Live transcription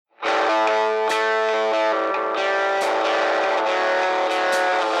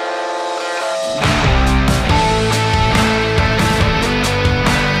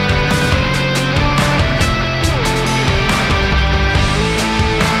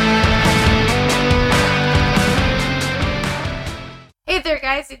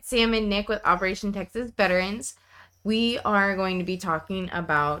it's Sam and Nick with Operation Texas Veterans. We are going to be talking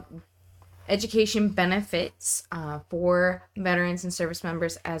about education benefits for veterans and service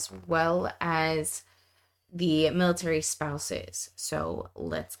members, as well as the military spouses. So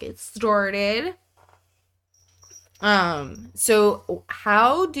let's get started. So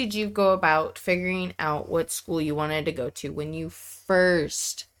how did you go about figuring out what school you wanted to go to when you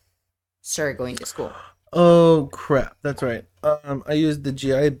first started going to school? Oh crap, that's right. I used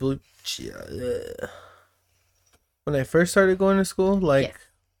the when I first started going to school, like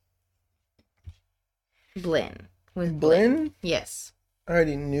Blinn. With Blinn? Yes. I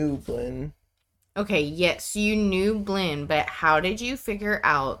already knew Blinn. Okay, yes, you knew Blinn, but how did you figure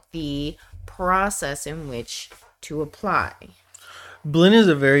out the process in which to apply? Blinn is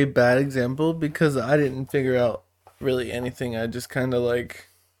a very bad example because I didn't figure out really anything. I just kind of like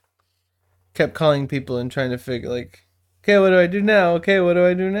kept calling people and trying to figure like, okay, what do I do now? Okay, what do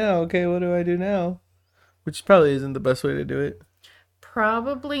I do now? Okay, what do I do now? Which probably isn't the best way to do it.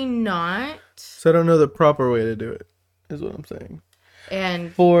 Probably not. So I don't know the proper way to do it, is what I'm saying.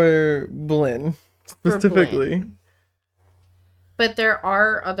 And for Blinn specifically. Blinn. But there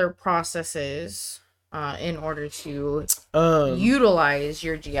are other processes in order to utilize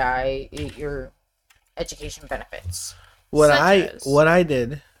your GI, your education benefits. What I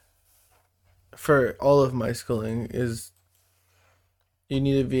did for all of my schooling is you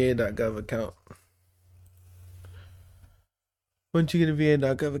need a VA.gov account. Once you get a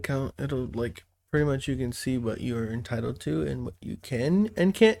VA.gov account, it'll like pretty much you can see what you are entitled to and what you can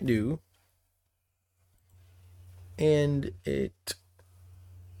and can't do. And it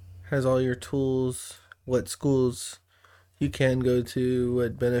has all your tools, what schools you can go to,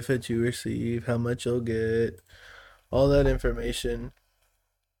 what benefits you receive, how much you'll get, all that information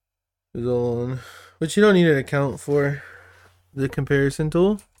is on. But you don't need an account for the comparison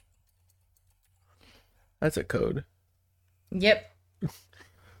tool. That's a code. Yep.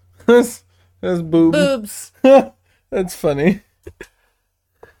 That's boobs. That's funny.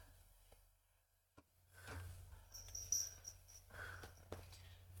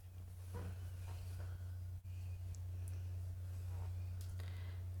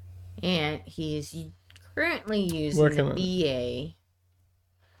 And he's currently using the VA.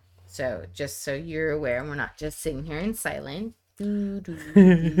 So just so you're aware, we're not just sitting here in silence. No,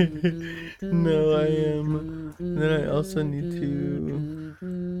 I am. Then I also need to.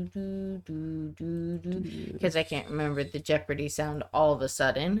 Because I can't remember the Jeopardy sound all of a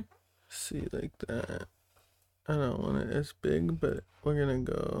sudden. See, like that. I don't want it as big, but we're gonna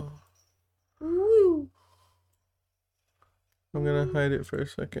go. Woo. I'm gonna hide it for a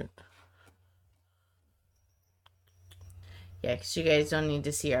second. Yeah, because you guys don't need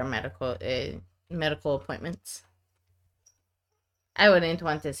to see our medical appointments. I wouldn't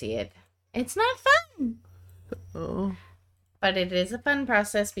want to see it. It's not fun. Oh. But it is a fun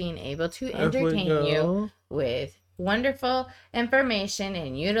process being able to entertain you with wonderful information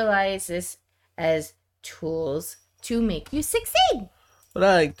and utilize this as tools to make you succeed. What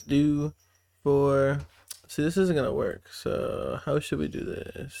I like to do for... See, this isn't going to work. So how should we do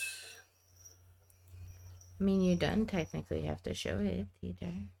this? I mean, you don't technically have to show it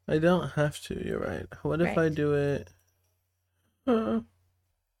either. I don't have to. You're right. What if I do it...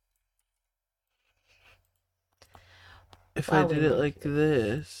 If I did it like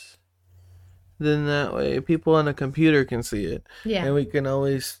this, then that way people on a computer can see it. Yeah. And we can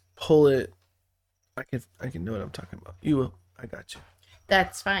always pull it. I can know what I'm talking about. You will. I got you.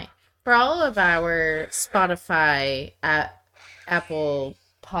 That's fine. For all of our Spotify, Apple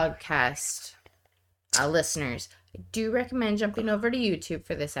podcast listeners, I do recommend jumping over to YouTube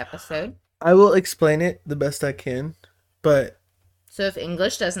for this episode. I will explain it the best I can, but... So if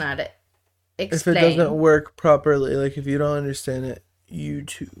English does not explain... If it doesn't work properly, like if you don't understand it,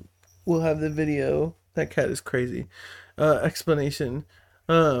 YouTube will have the video. That cat is crazy. Explanation.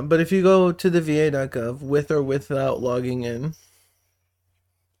 But if you go to the VA.gov with or without logging in,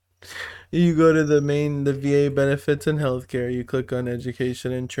 you go to the VA benefits and healthcare, you click on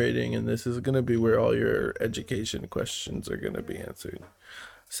education and trading, and this is going to be where all your education questions are going to be answered.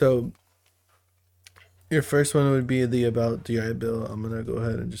 So your first one would be the About GI Bill. I'm going to go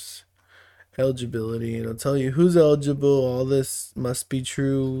ahead and just eligibility. It'll tell you who's eligible. All this must be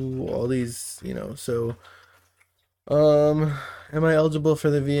true. All these, so am I eligible for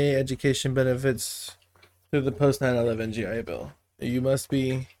the VA education benefits through the post 9/11 GI Bill? You must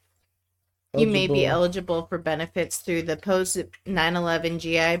be eligible. You may be eligible for benefits through the post 9/11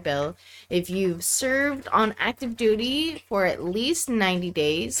 GI Bill if you've served on active duty for at least 90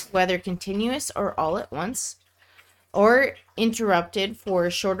 days, whether continuous or all at once. or interrupted for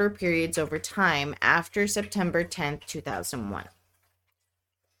shorter periods over time after September 10th, 2001.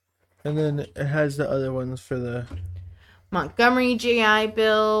 And then it has the other ones for the Montgomery GI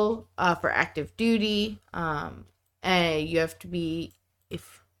Bill for active duty. You have to be,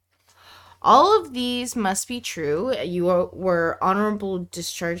 if all of these must be true. You were honorable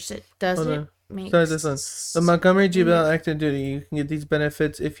discharged. It doesn't make Sorry, this one. The Montgomery G. Bill active duty. You can get these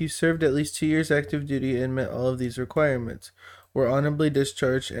benefits if you served at least 2 years active duty and met all of these requirements, were honorably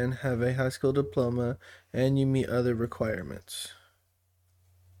discharged and have a high school diploma, and you meet other requirements.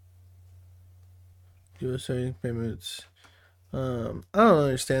 U.S. payments. I don't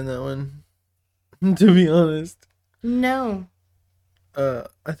understand that one, to be honest. No.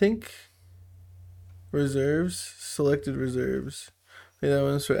 I think reserves, selected reserves. Yeah, that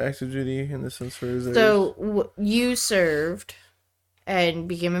one's for active duty, and this one's for reserves. So you served and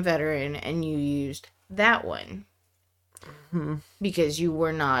became a veteran, and you used that one because you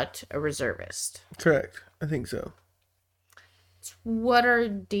were not a reservist. Correct. I think so. What are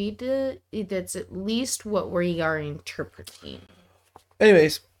data? That's at least what we are interpreting.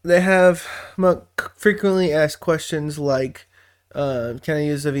 Anyways, they have frequently asked questions like, can I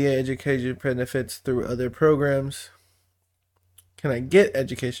use the VA education benefits through other programs? Can I get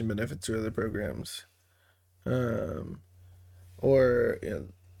education benefits through other programs? Or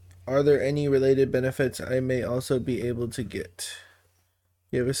are there any related benefits I may also be able to get?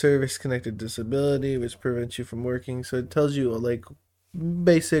 You have a service-connected disability, which prevents you from working. So it tells you, like,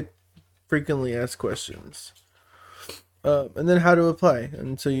 basic, frequently asked questions. And then how to apply.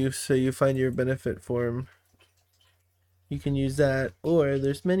 And so you find your benefit form. You can use that. Or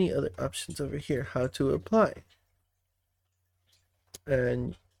there's many other options over here. How to apply.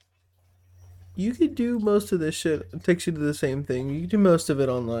 And you could do most of this shit. It takes you to the same thing. You can do most of it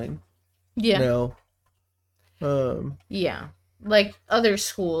online. Yeah. Now. Yeah. Like other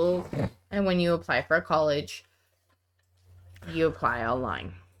schools, and when you apply for a college, you apply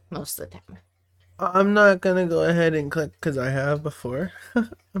online most of the time. I'm not gonna go ahead and click because I have before,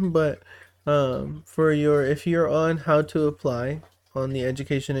 but if you're on how to apply on the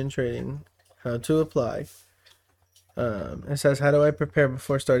education and training, how to apply, it says how do I prepare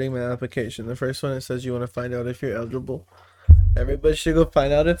before starting my application. The first one, it says you want to find out if you're eligible. Everybody should go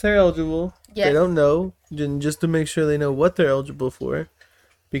find out if they're eligible. Yes. They don't know, just to make sure they know what they're eligible for,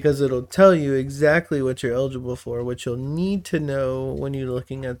 because it'll tell you exactly what you're eligible for, what you'll need to know when you're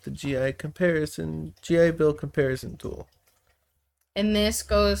looking at the GI Bill comparison tool. And this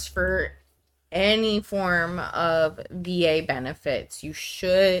goes for any form of VA benefits. You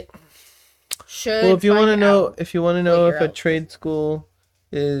should. Well, if you want to know, if a trade school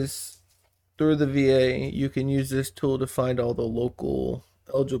is through the VA, you can use this tool to find all the local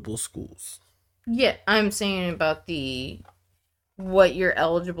eligible schools. Yeah, I'm saying about what you're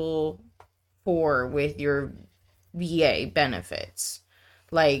eligible for with your VA benefits.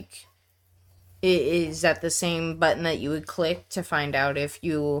 Like, is that the same button that you would click to find out if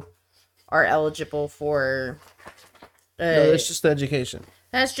you are eligible for... no, it's just education.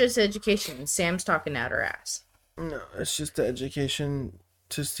 That's just education. Sam's talking out her ass. No, it's just the education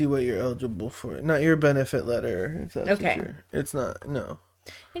to see what you're eligible for. Not your benefit letter. Okay. It's not, no.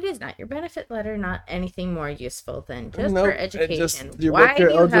 It is not your benefit letter, not anything more useful than just for education. Why do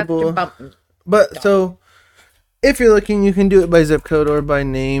you eligible have to bump? So, if you're looking, you can do it by zip code or by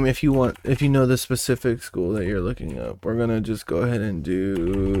name if you want, if you know the specific school that you're looking up. We're going to just go ahead and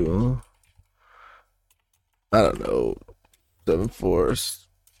do, I don't know, 7-4.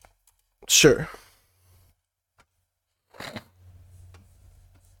 Sure.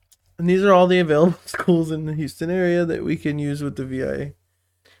 And these are all the available schools in the Houston area that we can use with the VA.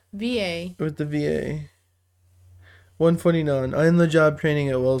 With the VA. 149. On the job training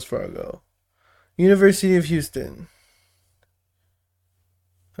at Wells Fargo. University of Houston.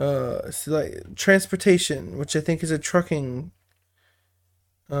 Transportation, which I think is a trucking.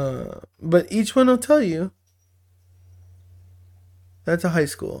 But each one will tell you. That's a high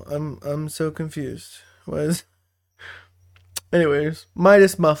school. I'm so confused. What is... Anyways,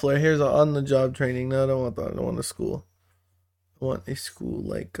 Midas Muffler. Here's on the job training. No, I don't want that. I don't want a school. I want a school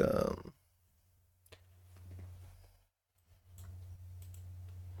like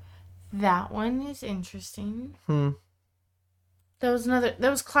That one is interesting. That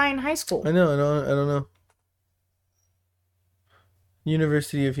was Klein High School. I know. I don't know.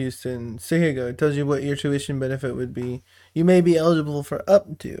 University of Houston. So here you go. It tells you what your tuition benefit would be. You may be eligible for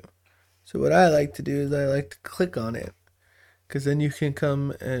up to. So what I like to do is I like to click on it. Because then you can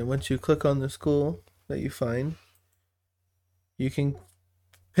come, and once you click on the school that you find, you can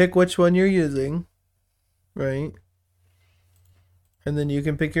pick which one you're using, right? And then you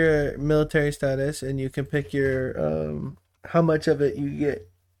can pick your military status, and you can pick your how much of it you get.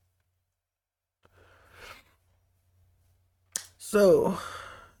 So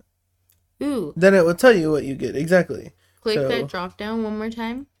Ooh, then it will tell you what you get exactly. click that So drop down one more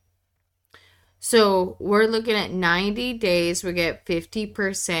time. So we're looking at 90 days. We get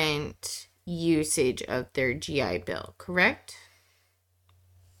 50% usage of their GI Bill, correct?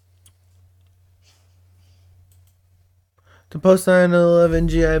 the post 9/11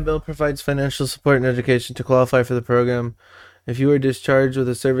 GI Bill provides financial support and education to qualify for the program. If you are discharged with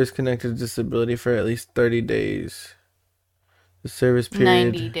a service-connected disability for at least 30 days, the service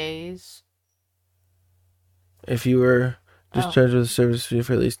period. 90 days. If you were discharged with a service period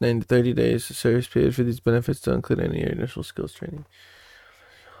for at least 9 to 30 days, the service period for these benefits don't include any initial skills training.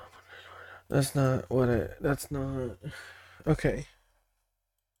 That's not what that's not. Okay.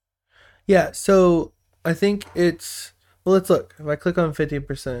 Yeah, so I think it's, well, let's look. If I click on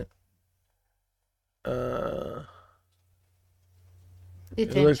 50%, It it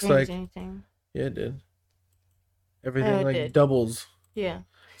didn't looks change like, anything. yeah, it did. Everything it like did. doubles. Yeah.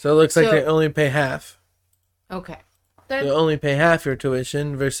 So it looks like they only pay half. Okay. They only pay half your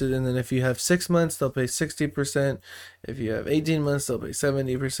tuition versus, and then if you have 6 months, they'll pay 60%. If you have 18 months, they'll pay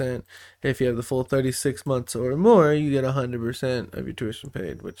 70%. If you have the full 36 months or more, you get 100% of your tuition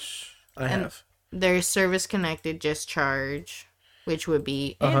paid, which I have. There's service connected discharge, which would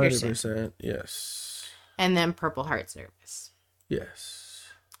be Anderson. 100%, yes. And then Purple Heart service. Yes.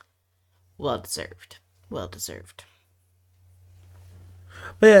 Well deserved. Well deserved.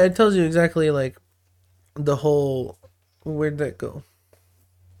 But yeah, it tells you exactly like the whole, where'd that go?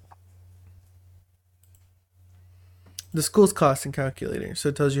 The school's cost and calculator. So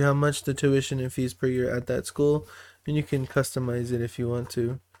it tells you how much the tuition and fees per year at that school, and you can customize it if you want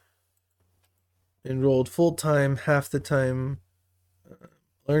to. Enrolled full time, half the time,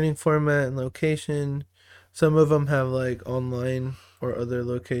 learning format and location. Some of them have like online or other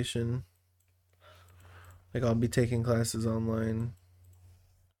location. Like I'll be taking classes online.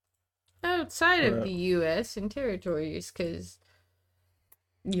 Outside of the U.S. and territories, because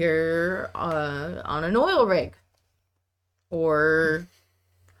you're on an oil rig. Or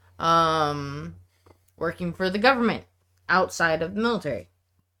working for the government outside of the military.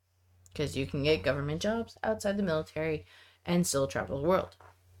 Because you can get government jobs outside the military and still travel the world.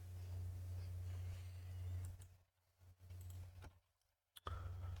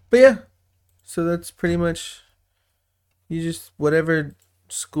 But yeah, so that's pretty much, you just, whatever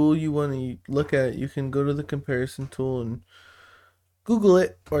school you want to look at, you can go to the comparison tool and Google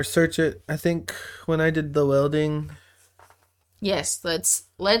it or search it. I think when I did the welding. Yes, let's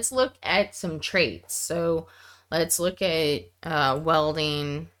look at some traits. So let's look at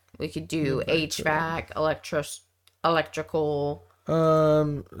welding. We could do HVAC, electrical.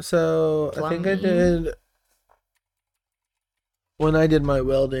 So plumbing. I think I did, when I did my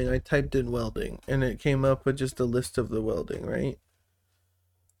welding, I typed in welding and it came up with just a list of the welding, right?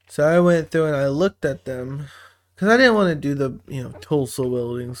 So I went through and I looked at them because I didn't want to do the, Tulsa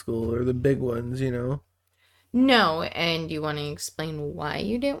welding school or the big ones, No, and you want to explain why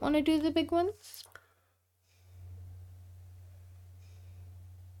you didn't want to do the big ones?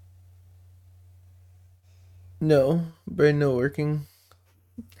 No, brain no working.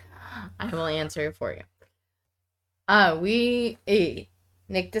 I will answer it for you.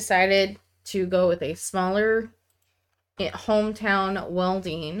 Nick decided to go with a smaller hometown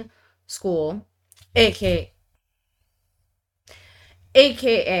welding school, aka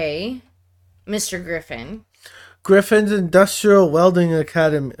Mr. Griffin. Griffin's Industrial Welding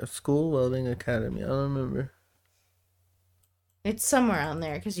Academy. School Welding Academy. I don't remember. It's somewhere on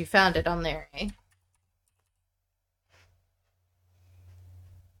there because you found it on there, eh?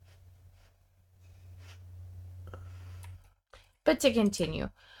 But to continue,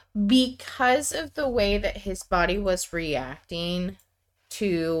 because of the way that his body was reacting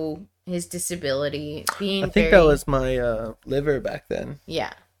to his disability, I think that was my liver back then.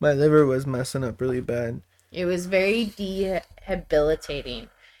 Yeah. My liver was messing up really bad. It was very debilitating.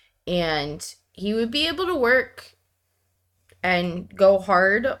 And he would be able to work and go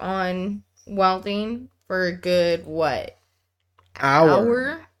hard on welding for a good, what?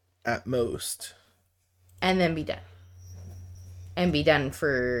 Hour? At most. And then be done. And be done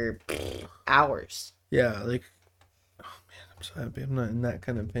for hours. Yeah, like, oh man, I'm so happy I'm not in that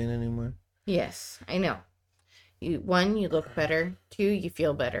kind of pain anymore. Yes, I know. You look better. 2, you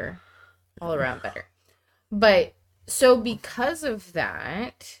feel better. All around better. But, so because of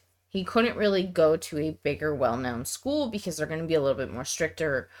that, he couldn't really go to a bigger, well-known school because they're going to be a little bit more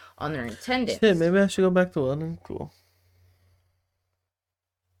stricter on their attendance. Shit, maybe I should go back to welding school.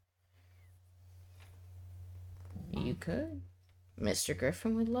 You could. Mr.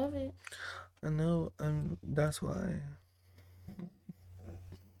 Griffin would love it. I know, that's why.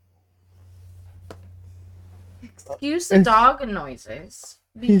 Excuse the dog noises.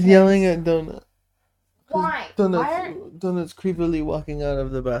 He's yelling at Donut. Why? Donut's creepily walking out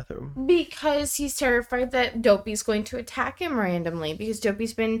of the bathroom. Because he's terrified that Dopey's going to attack him randomly. Because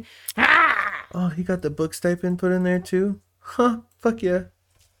Dopey's been... Ah! Oh, he got the book stipend put in there too? Huh, fuck yeah.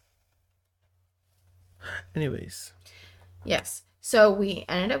 Anyways. Yes. So we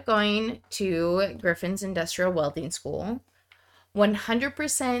ended up going to Griffin's Industrial Welding School.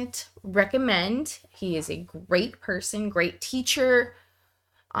 100% recommend. He is a great person, great teacher.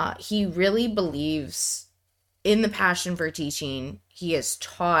 He really believes in the passion for teaching. He has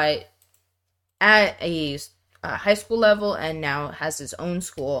taught at a high school level and now has his own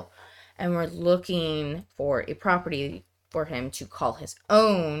school. And we're looking for a property for him to call his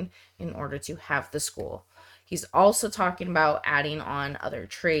own in order to have the school. He's also talking about adding on other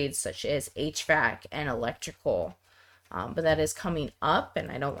trades such as HVAC and electrical. But that is coming up,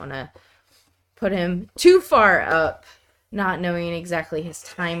 and I don't want to put him too far up, not knowing exactly his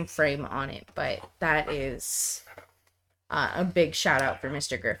time frame on it. But that is a big shout out for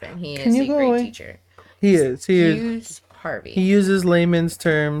Mr. Griffin. He is a great teacher. He is. Harvey. He uses layman's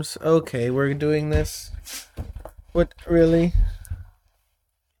terms. Okay, we're doing this. What, really?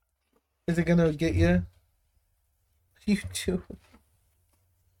 Is it gonna get you? You too.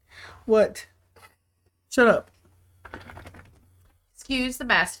 What? Shut up. Excuse the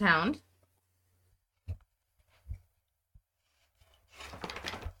basset hound.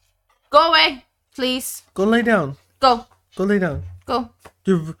 Go away, please. Go lay down. Go. Go lay down. Go.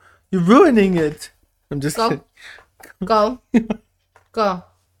 You're ruining it. I'm just kidding. Go. Go.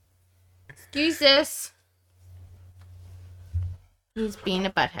 Excuse this. He's being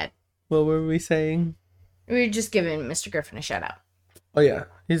a butthead. What were we saying? We were just giving Mr. Griffin a shout out. Oh yeah,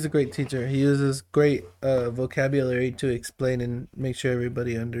 he's a great teacher. He uses great vocabulary to explain and make sure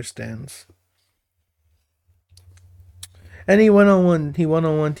everybody understands. And he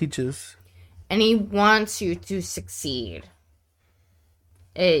one-on-one teaches. And he wants you to succeed.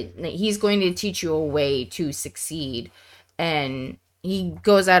 He's going to teach you a way to succeed. And he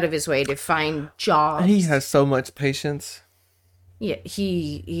goes out of his way to find jobs. He has so much patience. Yeah,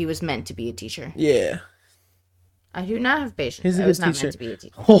 he was meant to be a teacher. Yeah. I do not have patience. He's a I good was not teacher. meant to be a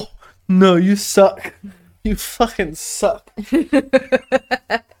teacher. Oh, no, you suck. You fucking suck.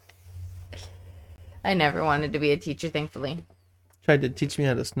 I never wanted to be a teacher, thankfully. Tried to teach me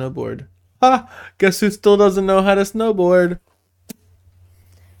how to snowboard. Ha! Guess who still doesn't know how to snowboard?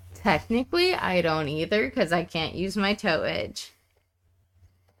 Technically, I don't either, because I can't use my toe edge.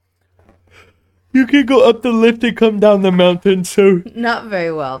 You can go up the lift and come down the mountain, so... Not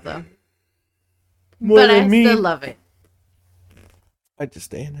very well, though. More but than I me. still love it. I just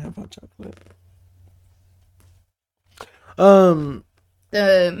stay and have hot chocolate.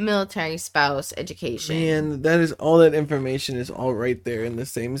 The military spouse education. Man, that is all that information is all right there in the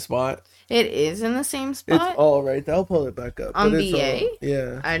same spot. It is in the same spot? It's all right. I'll pull it back up. On but BA?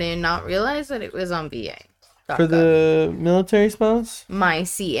 Yeah. I did not realize that it was on BA. For the military spouse? My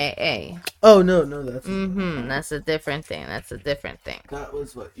CAA. Oh, no, that's... That's a different thing. That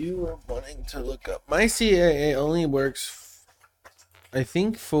was what you were wanting to look up. My CAA only works, I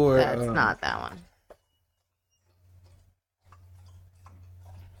think, for... That's not that one.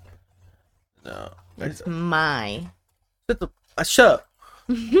 No. It's my... Shut up.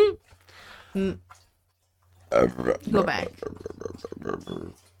 Go back.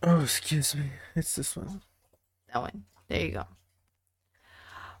 Oh, excuse me. It's this one. That one. There you go.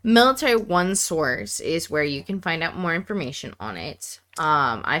 Military One Source is where you can find out more information on it.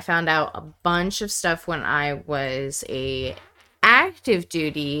 I found out a bunch of stuff when I was a active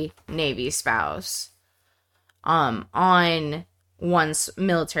duty Navy spouse. On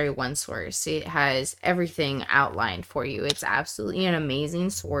Military One Source. It has everything outlined for you. It's absolutely an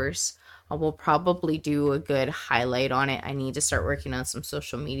amazing source. I will probably do a good highlight on it. I need to start working on some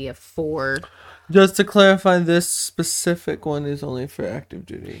social media for... Just to clarify, this specific one is only for active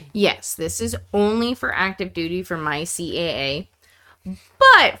duty. Yes, this is only for active duty for my CAA.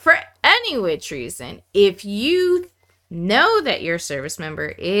 But for any which reason, if you know that your service member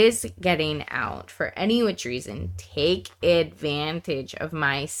is getting out for any which reason, take advantage of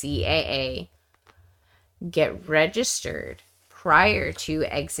my CAA. Get registered prior to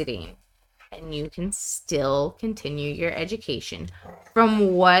exiting. And you can still continue your education.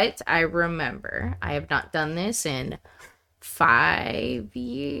 From what I remember, I have not done this in 5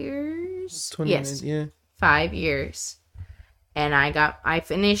 years. Yes, yeah. 5 years. And I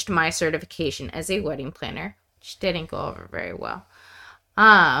finished my certification as a wedding planner which didn't go over very well.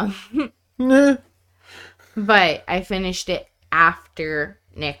 But I finished it after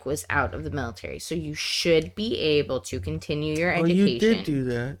Nick was out of the military. So you should be able to continue your education. You did do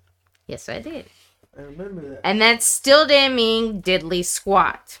that. Yes, I did. I remember that. And that still didn't mean diddly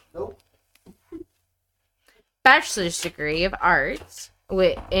squat. Nope. Bachelor's degree of arts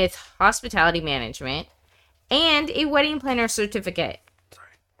with its hospitality management and a wedding planner certificate.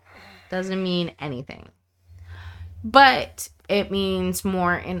 Doesn't mean anything. But it means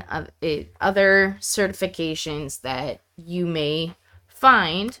more in other certifications that you may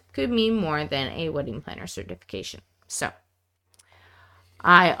find could mean more than a wedding planner certification. So,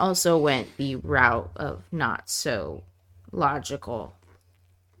 I also went the route of not so logical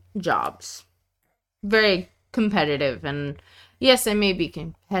jobs. Very competitive, and yes, I may be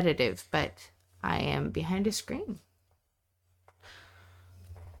competitive, but I am behind a screen.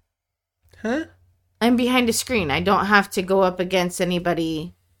 Huh? I'm behind a screen. I don't have to go up against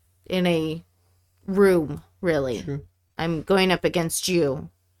anybody in a room, really. True. I'm going up against you.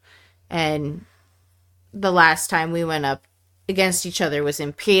 And the last time we went up against each other was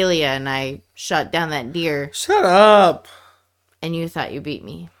in Palia, and I shot down that deer. Shut up! And you thought you beat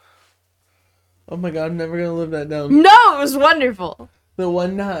me. Oh my god, I'm never gonna live that down. No, it was wonderful. The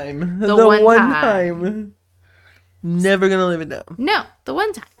one time. The one time. Never gonna live it down. No, the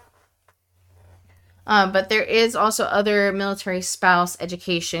one time. But there is also other military spouse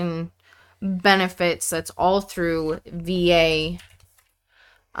education benefits that's all through VA.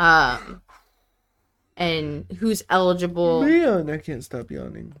 And who's eligible. Leon, I can't stop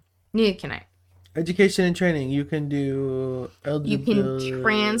yawning. Neither can I. Education and training. You can do You can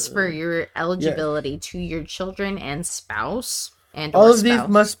transfer your eligibility to your children and spouse. And all of these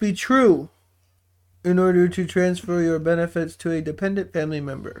must be true in order to transfer your benefits to a dependent family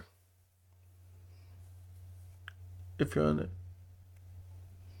member. If you're on it.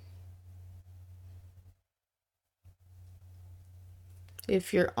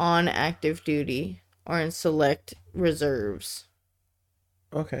 If you're on active duty or in select reserves.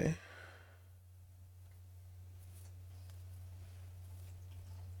 Okay.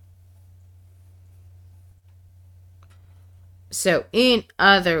 So, in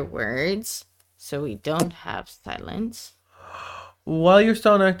other words, so we don't have silence. While you're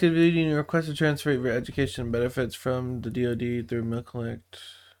still on active duty and you request a transfer of your education benefits from the DoD through Mail Collect,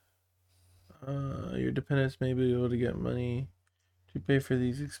 your dependents may be able to get money to pay for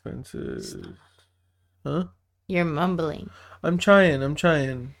these expenses. Huh? You're mumbling. I'm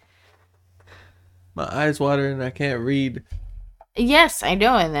trying. My eyes water and I can't read. Yes, I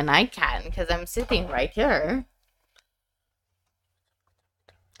know, and then I can because I'm sitting right here.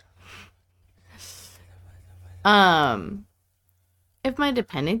 If my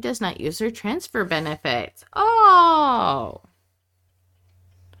dependent does not use their transfer benefits. Oh.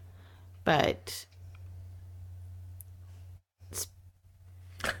 But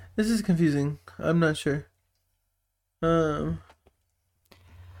this is confusing. I'm not sure. Okay.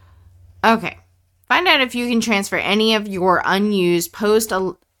 Find out if you can transfer any of your unused post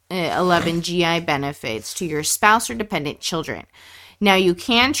 11 GI benefits to your spouse or dependent children. Now, you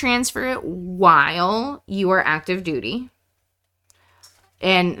can transfer it while you are active duty.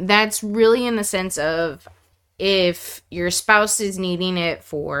 And that's really in the sense of if your spouse is needing it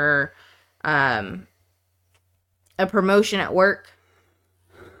for a promotion at work,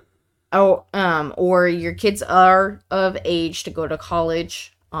 or your kids are of age to go to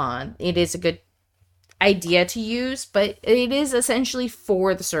college, it is a good idea to use, but it is essentially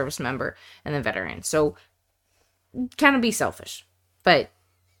for the service member and the veteran. So kind of be selfish, but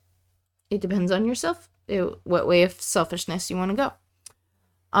it depends on yourself, what way of selfishness you want to go.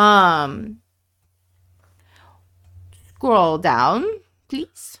 Scroll down,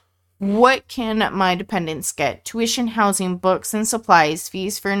 please. What can my dependents get? Tuition, housing, books, and supplies,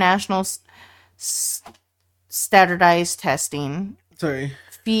 fees for national standardized testing. Sorry.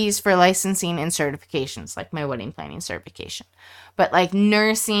 Fees for licensing and certifications, like my wedding planning certification. But like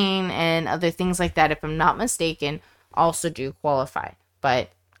nursing and other things like that, if I'm not mistaken, also do qualify. But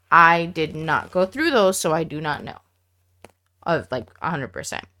I did not go through those, so I do not know. Of like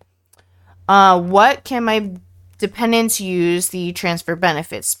 100%. What can my dependents use the transfer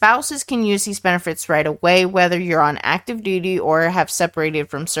benefits? Spouses can use these benefits right away, whether you're on active duty or have separated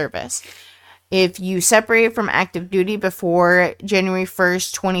from service. If you separated from active duty before January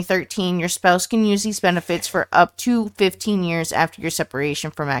 1st, 2013, your spouse can use these benefits for up to 15 years after your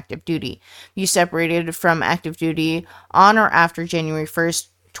separation from active duty. If you separated from active duty on or after January 1st,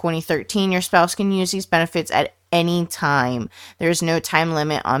 2013, your spouse can use these benefits at any time. There's no time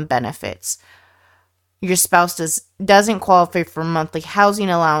limit on benefits. your spouse doesn't qualify for monthly housing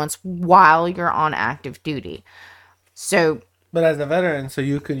allowance while you're on active duty. So, But as a veteran, so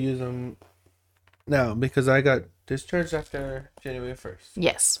you could use them now because I got discharged after January 1st.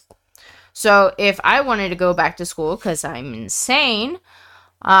 yes. So if I wanted to go back to school because I'm insane,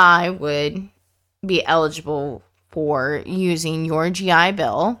 I would be eligible for using your GI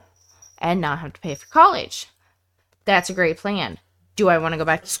Bill and not have to pay for college. That's a great plan. Do I want to go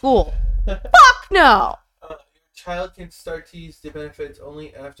back to school? Fuck no! Your child can start to use the benefits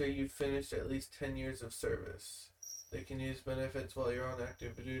only after you've finished at least 10 years of service. They can use benefits while you're on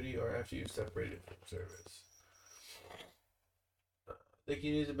active duty or after you've separated from service. They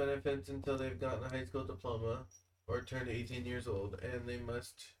can use the benefits until they've gotten a high school diploma or turned 18 years old, and they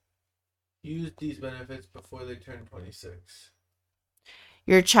must use these benefits before they turn 26.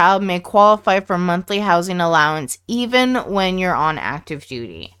 Your child may qualify for monthly housing allowance even when you're on active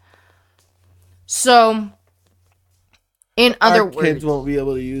duty. So, in other words, kids won't be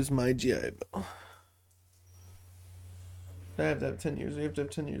able to use my GI Bill. I have to have 10 years. You have to have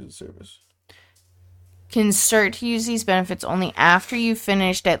 10 years of service. Can start to use these benefits only after you've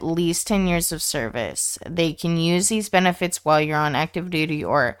finished at least 10 years of service. They can use these benefits while you're on active duty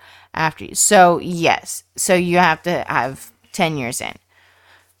or after. So, yes. So, you have to have 10 years in.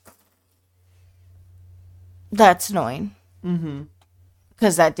 That's annoying. Mm-hmm.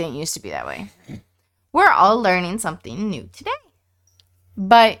 Because that didn't used to be that way. We're all learning something new today.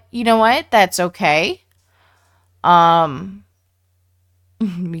 But, you know what? That's okay.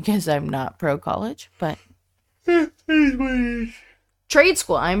 Because I'm not pro college, but trade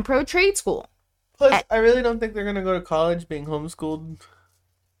school. I'm pro trade school. Plus, I really don't think they're gonna go to college being homeschooled.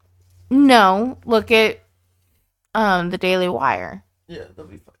 No, look at the Daily Wire. Yeah, they'll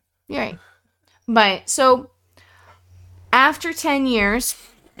be fine. You're right. But so after 10 years,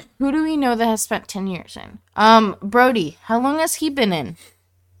 who do we know that has spent 10 years in? Brody. How long has he been in?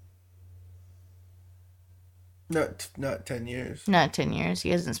 Not 10 years. Not 10 years.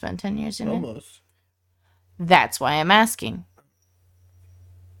 He hasn't spent 10 years in it. Almost. That's why I'm asking.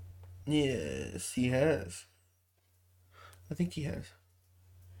 Yes, he has. I think he has.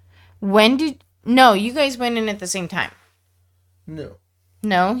 No, you guys went in at the same time. No.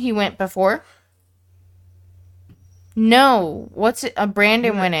 No, he went before? No.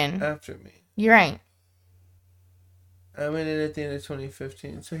 Brandon went in. After me. You're right. I went in at the end of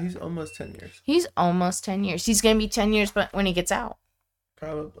 2015, so he's almost 10 years. He's almost 10 years. He's going to be 10 years but when he gets out.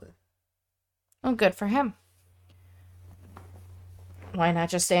 Probably. Oh, good for him. Why not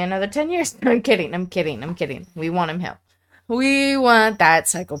just stay another 10 years? I'm kidding. We want him home. We want that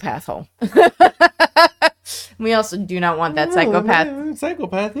psychopath home. We also do not want that psychopath.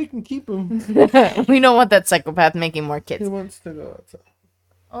 Psychopath, they can keep him. We don't want that psychopath making more kids. He wants to go outside.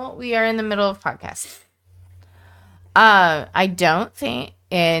 Oh, we are in the middle of podcast. I don't think,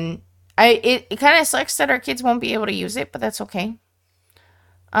 and it kind of sucks that our kids won't be able to use it, but that's okay.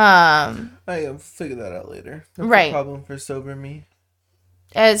 I figure that out later. That's right. A problem for sober me.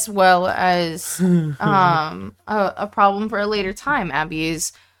 As well as a problem for a later time. Abby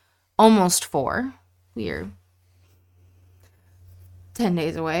is almost 4. We are 10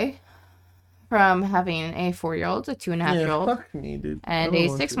 days away from having a 4-year-old, a 2.5-year-old, fuck me, dude. and a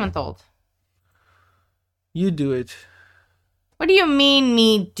 6-month-old. You do it. What do you mean,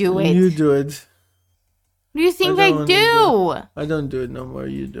 me do it? You do it. What do you think I do? I don't do it no more.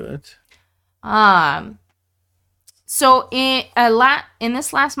 You do it. So in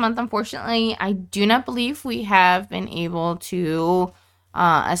this last month, unfortunately, I do not believe we have been able to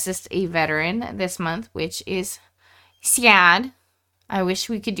assist a veteran this month, which is sad. I wish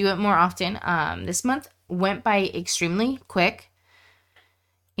we could do it more often. This month went by extremely quick.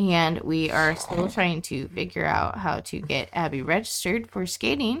 And we are still trying to figure out how to get Abby registered for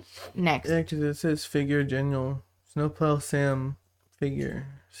skating next. Yeah, because it says figure general. Snowplow Sam figure.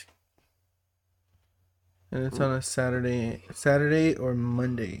 And it's on a Saturday or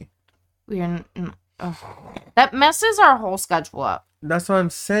Monday. That messes our whole schedule up. That's what I'm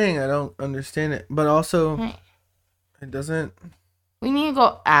saying. I don't understand it. But also, it doesn't. We need to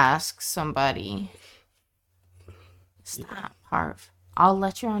go ask somebody. Stop, Harv. I'll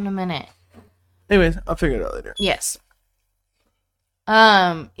let you on in a minute. Anyways, I'll figure it out later. Yes.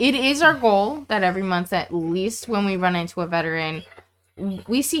 It is our goal that every month, at least when we run into a veteran,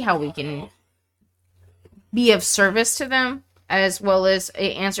 we see how we can be of service to them, as well as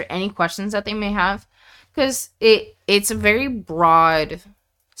answer any questions that they may have. Because it's a very broad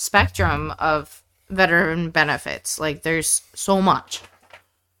spectrum of veteran benefits. Like, there's so much.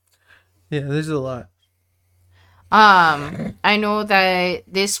 Yeah, there's a lot. I know that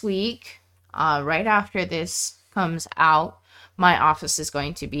this week, Right after this comes out, my office is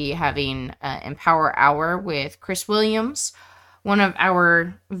going to be having an Empower Hour with Chris Williams, one of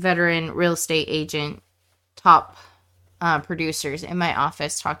our veteran real estate agent top producers in my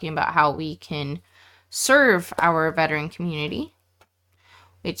office, talking about how we can serve our veteran community,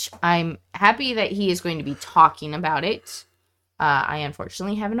 which I'm happy that he is going to be talking about it. I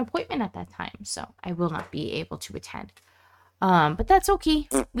unfortunately have an appointment at that time, so I will not be able to attend. But that's okay.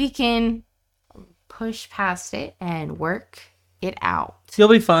 We can push past it and work it out. You'll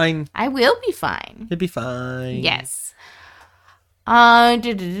be fine. I will be fine. You'll be fine. Yes.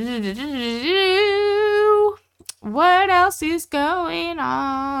 What else is going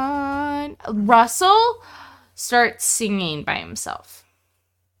on? Russell starts singing by himself.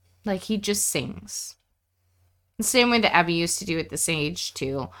 Like, he just sings. The same way that Abby used to do at this age,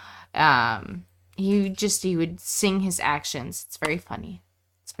 too. He would sing his actions. It's very funny.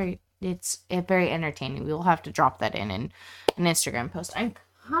 It's very entertaining. We will have to drop that in an Instagram post. I'm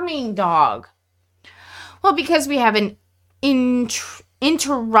coming, dog. Well, because we have an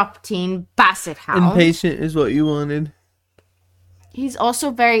interrupting basset hound. Impatient is what you wanted. He's also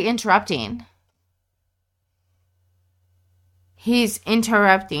very interrupting. He's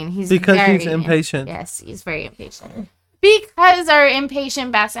interrupting. He's impatient. Yes, he's very impatient. Because our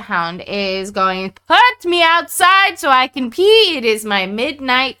impatient basset hound is going, put me outside so I can pee. It is my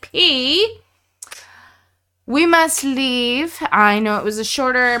midnight pee. We must leave. I know it was a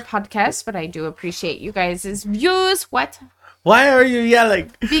shorter podcast, but I do appreciate you guys' views. What? Why are you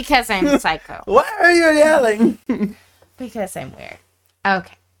yelling? Because I'm psycho. Why are you yelling? Because I'm weird.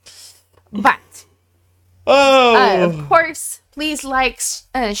 Okay. But, Oh. of course, please like,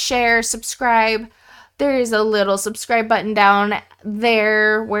 share, subscribe. There is a little subscribe button down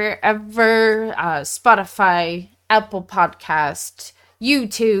there wherever, Spotify, Apple Podcast,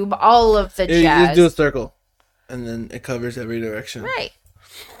 YouTube, all of the jazz. You do a circle, and then it covers every direction. Right.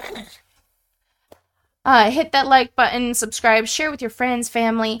 Hit that like button, subscribe, share with your friends,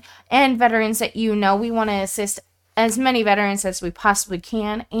 family, and veterans that you know. We want to assist as many veterans as we possibly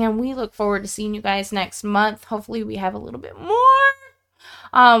can, and we look forward to seeing you guys next month. Hopefully we have a little bit more.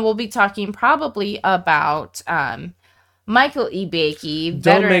 We'll be talking probably about Michael E. Bakey, Don't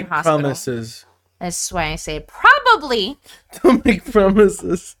Veteran make Hospital. promises. That's why I say probably. Don't make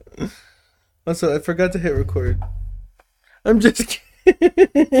promises. Also, I forgot to hit record. I'm just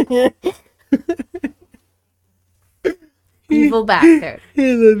kidding. Evil bastard. I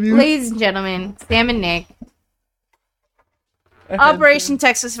love you. Ladies and gentlemen, Sam and Nick, Operation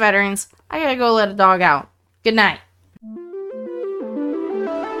Texas Veterans. I gotta go let a dog out. Good night.